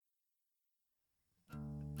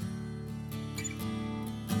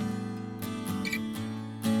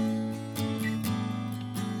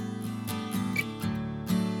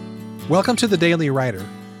Welcome to The Daily Writer,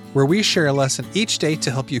 where we share a lesson each day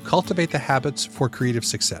to help you cultivate the habits for creative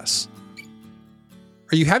success.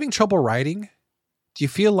 Are you having trouble writing? Do you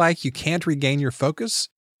feel like you can't regain your focus?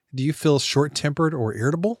 Do you feel short-tempered or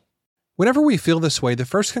irritable? Whenever we feel this way, the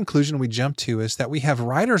first conclusion we jump to is that we have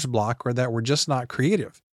writer's block or that we're just not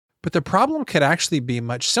creative. But the problem could actually be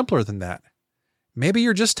much simpler than that. Maybe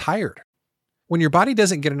you're just tired. When your body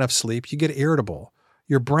doesn't get enough sleep, you get irritable.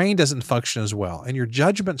 Your brain doesn't function as well, and your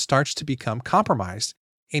judgment starts to become compromised,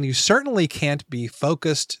 and you certainly can't be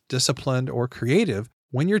focused, disciplined, or creative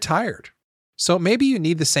when you're tired. So maybe you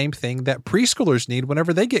need the same thing that preschoolers need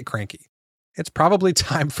whenever they get cranky. It's probably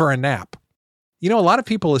time for a nap. You know, a lot of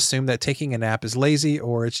people assume that taking a nap is lazy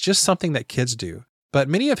or it's just something that kids do, but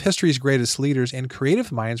many of history's greatest leaders and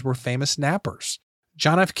creative minds were famous nappers.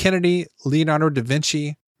 John F. Kennedy, Leonardo da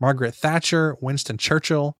Vinci, Margaret Thatcher, Winston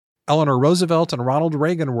Churchill, Eleanor Roosevelt, and Ronald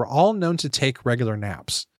Reagan were all known to take regular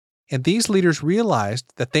naps. And these leaders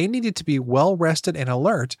realized that they needed to be well rested and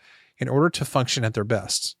alert in order to function at their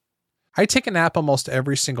best. I take a nap almost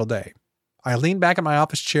every single day. I lean back in my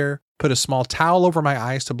office chair, put a small towel over my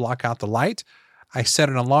eyes to block out the light. I set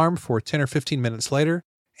an alarm for 10 or 15 minutes later,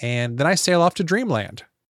 and then I sail off to dreamland.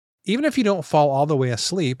 Even if you don't fall all the way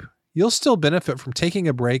asleep, you'll still benefit from taking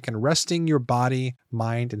a break and resting your body,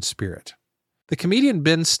 mind, and spirit. The comedian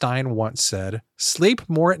Ben Stein once said, "Sleep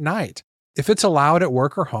more at night. If it's allowed at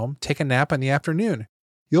work or home, take a nap in the afternoon.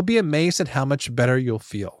 You'll be amazed at how much better you'll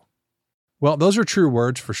feel." Well, those are true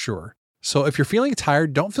words for sure. So if you're feeling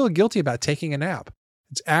tired, don't feel guilty about taking a nap.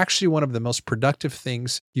 It's actually one of the most productive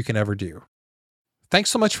things you can ever do. Thanks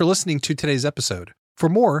so much for listening to today's episode. For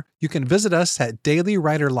more, you can visit us at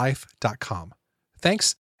dailywriterlife.com.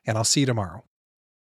 Thanks, and I'll see you tomorrow.